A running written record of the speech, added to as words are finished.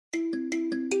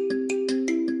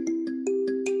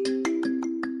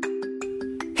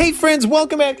Hey friends,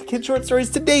 welcome back to Kid Short Stories.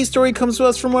 Today's story comes to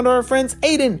us from one of our friends,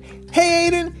 Aiden. Hey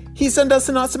Aiden! He sent us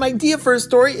an awesome idea for a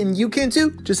story, and you can too.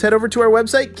 Just head over to our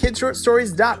website,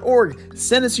 kidshortstories.org.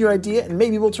 Send us your idea, and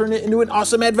maybe we'll turn it into an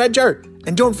awesome adventure.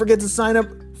 And don't forget to sign up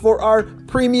for our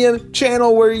premium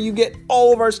channel where you get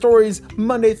all of our stories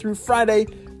Monday through Friday,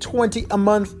 20 a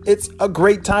month. It's a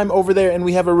great time over there, and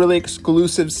we have a really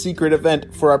exclusive secret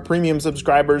event for our premium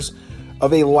subscribers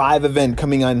of a live event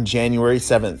coming on January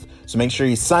 7th. So make sure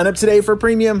you sign up today for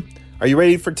premium. Are you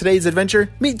ready for today's adventure?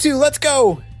 Me too, let's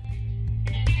go!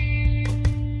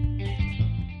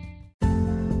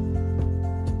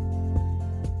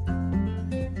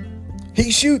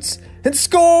 He shoots and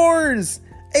scores!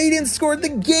 Aiden scored the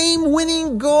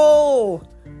game-winning goal!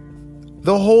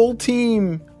 The whole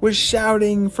team was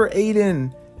shouting for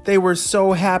Aiden. They were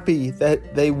so happy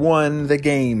that they won the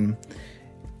game.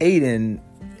 Aiden,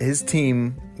 his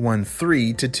team won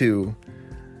 3-2.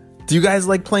 Do you guys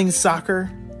like playing soccer?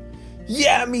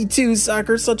 Yeah, me too.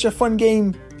 Soccer's such a fun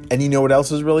game. And you know what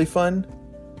else is really fun?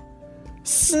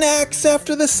 Snacks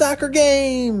after the soccer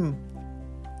game.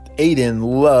 Aiden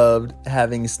loved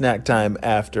having snack time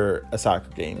after a soccer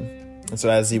game. And so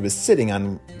as he was sitting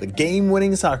on the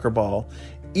game-winning soccer ball,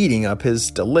 eating up his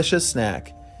delicious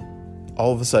snack,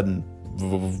 all of a sudden,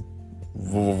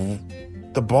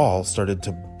 the ball started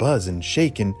to buzz and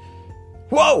shake, and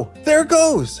whoa, there it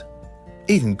goes!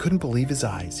 Aiden couldn't believe his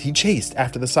eyes. He chased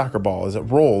after the soccer ball as it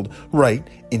rolled right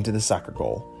into the soccer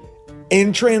goal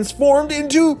and transformed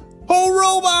into a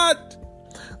robot!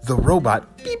 The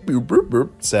robot, beep, boop, boop,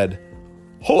 boop, said,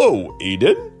 "Hello,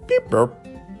 Aiden." Beep, boop.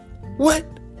 What?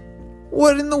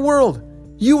 What in the world?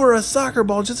 You were a soccer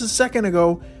ball just a second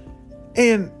ago,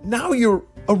 and now you're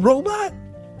a robot?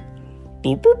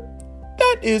 Beep, boop.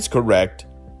 That is correct.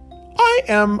 I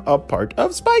am a part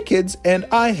of Spy Kids, and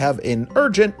I have an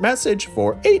urgent message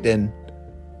for Aiden.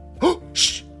 Oh,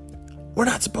 shh! We're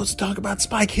not supposed to talk about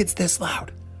Spy Kids this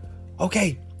loud.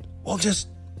 Okay, well, just...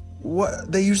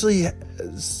 They usually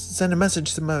send a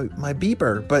message to my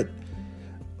beeper, but...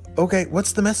 Okay,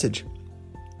 what's the message?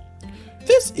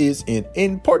 This is an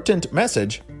important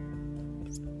message.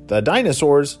 The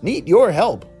dinosaurs need your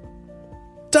help.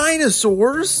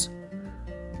 Dinosaurs?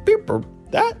 Beeper,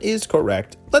 that is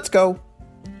correct. Let's go.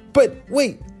 But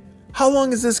wait, how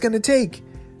long is this going to take?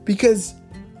 Because,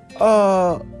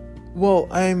 well,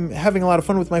 I'm having a lot of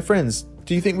fun with my friends.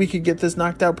 Do you think we could get this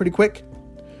knocked out pretty quick?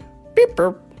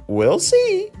 Beeper. We'll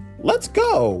see. Let's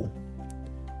go.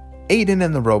 Aiden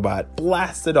and the robot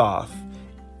blasted off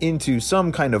into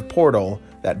some kind of portal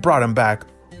that brought him back,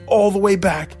 all the way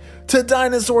back to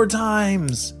dinosaur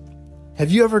times.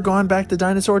 Have you ever gone back to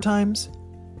dinosaur times?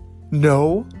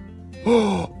 No?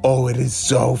 Oh, it is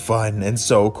so fun and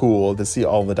so cool to see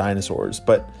all the dinosaurs.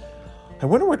 But I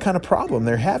wonder what kind of problem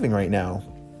they're having right now.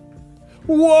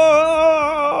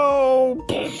 Whoa!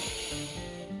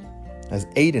 As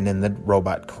Aiden and the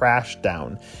robot crashed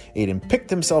down, Aiden picked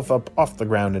himself up off the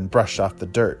ground and brushed off the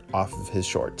dirt off of his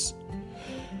shorts.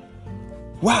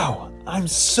 Wow, I'm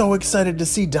so excited to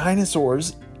see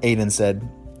dinosaurs, Aiden said.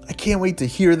 I can't wait to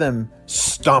hear them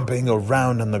stomping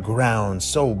around on the ground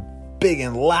so big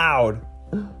and loud.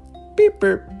 Beep,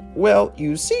 beep. Well,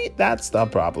 you see, that's the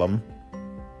problem.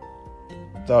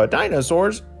 The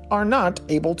dinosaurs are not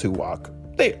able to walk.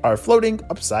 They are floating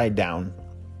upside down.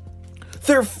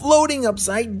 They're floating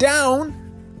upside down?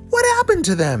 What happened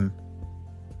to them?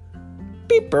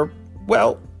 Beeper.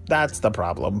 Well, that's the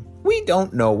problem. We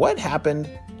don't know what happened.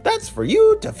 That's for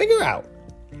you to figure out.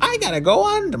 I gotta go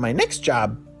on to my next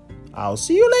job. I'll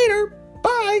see you later.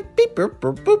 Bye. Beeper.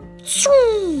 Boop, boop.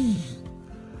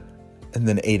 And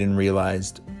then Aiden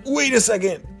realized, wait a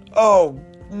second. Oh,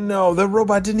 no, the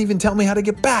robot didn't even tell me how to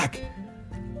get back.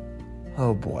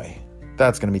 Oh boy,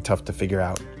 that's gonna be tough to figure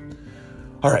out.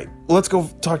 All right, let's go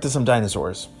talk to some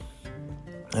dinosaurs.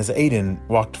 As Aiden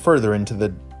walked further into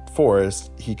the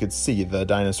forest, he could see the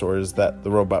dinosaurs that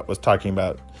the robot was talking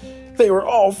about. They were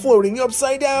all floating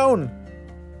upside down.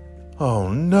 Oh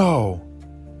no.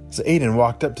 So Aiden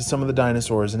walked up to some of the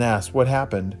dinosaurs and asked what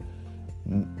happened.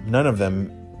 None of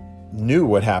them knew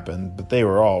what happened, but they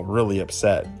were all really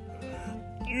upset.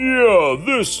 Yeah,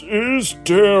 this is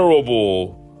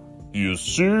terrible. You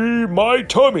see, my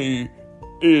tummy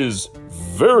is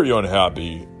very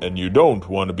unhappy, and you don't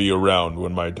want to be around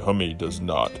when my tummy does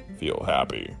not feel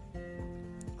happy.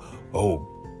 Oh,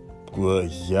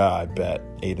 yeah, I bet,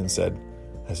 Aiden said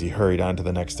as he hurried on to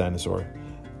the next dinosaur.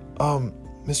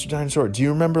 Mr. Dinosaur, do you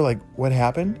remember, what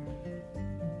happened?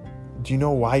 Do you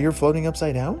know why you're floating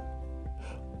upside down?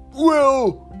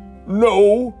 Well,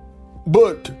 no,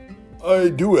 but I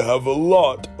do have a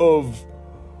lot of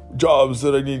jobs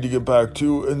that I need to get back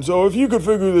to, and so if you could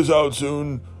figure this out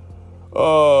soon,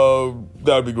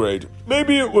 that'd be great.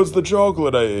 Maybe it was the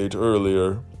chocolate I ate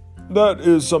earlier. That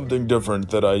is something different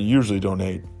that I usually don't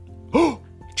eat.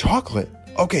 Chocolate?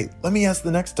 Okay, let me ask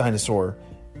the next dinosaur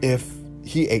if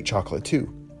he ate chocolate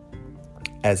too.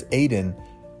 As Aiden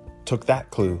took that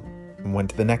clue and went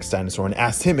to the next dinosaur and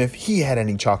asked him if he had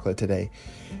any chocolate today,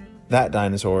 that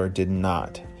dinosaur did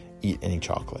not eat any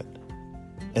chocolate.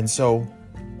 And so,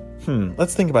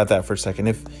 let's think about that for a second.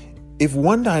 If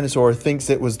one dinosaur thinks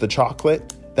it was the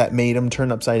chocolate that made him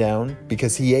turn upside down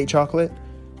because he ate chocolate,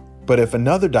 but if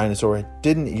another dinosaur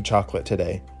didn't eat chocolate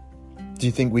today, do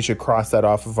you think we should cross that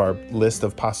off of our list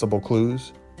of possible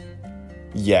clues?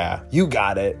 Yeah, you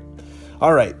got it.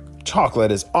 All right,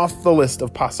 chocolate is off the list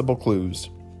of possible clues.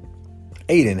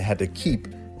 Aiden had to keep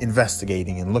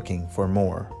investigating and looking for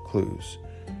more clues.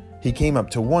 He came up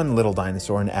to one little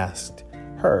dinosaur and asked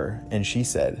her, and she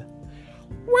said,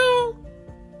 "Well,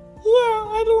 yeah,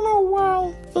 I don't know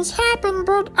why this happened,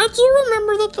 but I do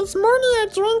remember that this morning I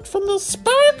drank from this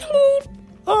sparkly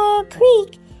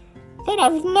creek that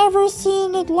I've never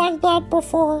seen it like that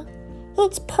before.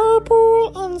 It's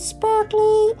purple and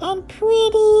sparkly and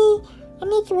pretty,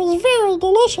 and it was very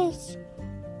delicious.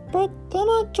 But then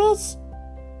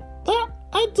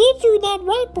I did do that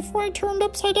right before I turned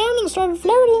upside down and started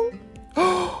floating."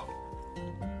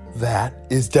 That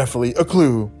is definitely a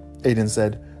clue, Aiden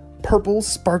said. Purple,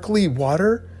 sparkly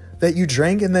water that you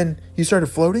drank and then you started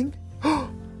floating?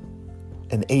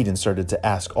 And Aiden started to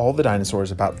ask all the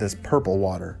dinosaurs about this purple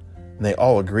water, and they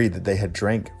all agreed that they had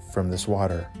drank from this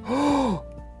water.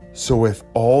 So if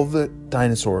all the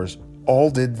dinosaurs all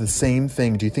did the same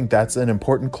thing, do you think that's an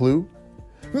important clue?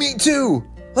 Me too!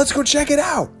 Let's go check it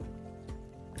out!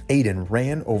 Aiden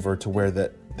ran over to where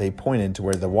they pointed to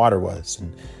where the water was,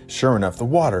 and sure enough, the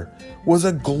water was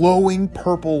a glowing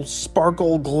purple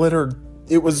sparkle glitter.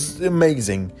 It was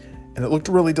amazing, and it looked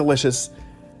really delicious,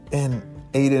 and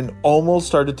Aiden almost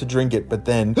started to drink it, but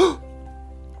then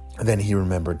he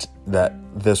remembered that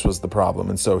this was the problem,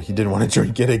 and so he didn't want to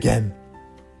drink it again.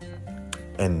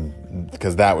 And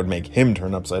because that would make him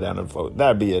turn upside down and float.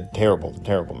 That'd be a terrible,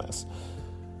 terrible mess.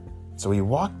 So he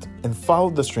walked and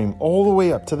followed the stream all the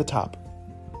way up to the top.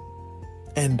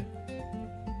 And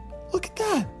look at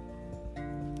that.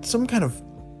 Some kind of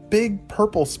big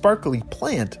purple sparkly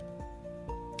plant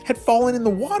had fallen in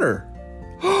the water.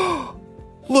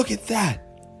 Look at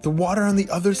that. The water on the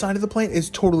other side of the plant is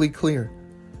totally clear.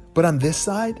 But on this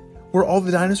side, where all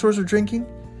the dinosaurs were drinking,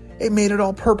 it made it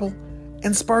all purple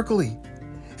and sparkly.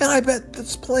 And I bet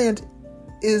this plant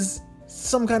is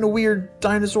some kind of weird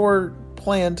dinosaur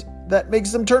plant that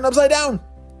makes them turn upside down.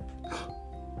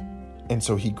 And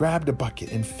so he grabbed a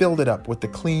bucket and filled it up with the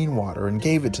clean water and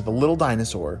gave it to the little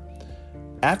dinosaur.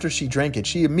 After she drank it,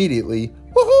 she immediately,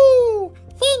 woohoo,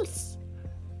 thanks.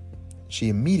 She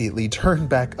immediately turned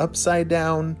back upside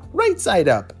down, right side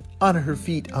up, on her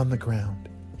feet on the ground.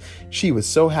 She was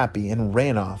so happy and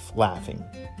ran off laughing.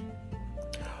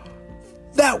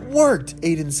 That worked,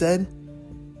 Aiden said.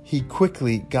 He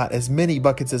quickly got as many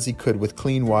buckets as he could with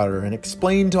clean water and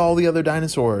explained to all the other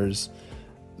dinosaurs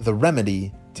the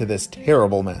remedy to this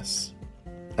terrible mess.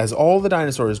 As all the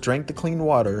dinosaurs drank the clean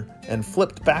water and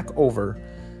flipped back over,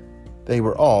 they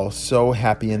were all so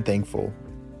happy and thankful.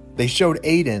 They showed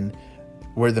Aiden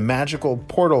where the magical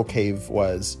portal cave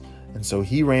was, and so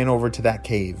he ran over to that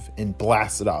cave and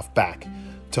blasted off back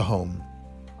to home.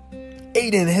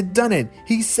 Aiden had done it.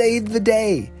 He saved the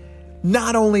day.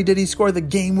 Not only did he score the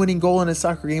game-winning goal in a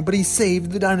soccer game, but he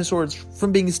saved the dinosaurs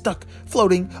from being stuck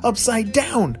floating upside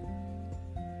down.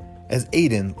 As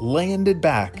Aiden landed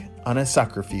back on a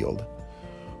soccer field.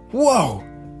 Whoa,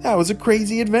 that was a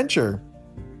crazy adventure.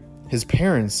 His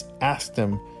parents asked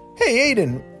him, "Hey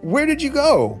Aiden, where did you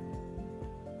go?"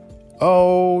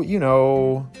 "Oh,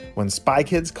 when Spy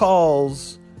Kids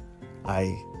calls,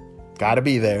 I gotta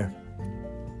be there."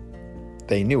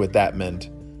 They knew what that meant,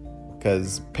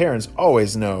 because parents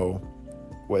always know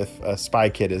if a Spy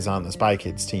Kid is on the Spy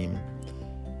Kids team.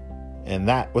 And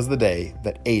that was the day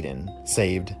that Aiden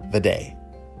saved the day.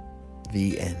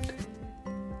 The end.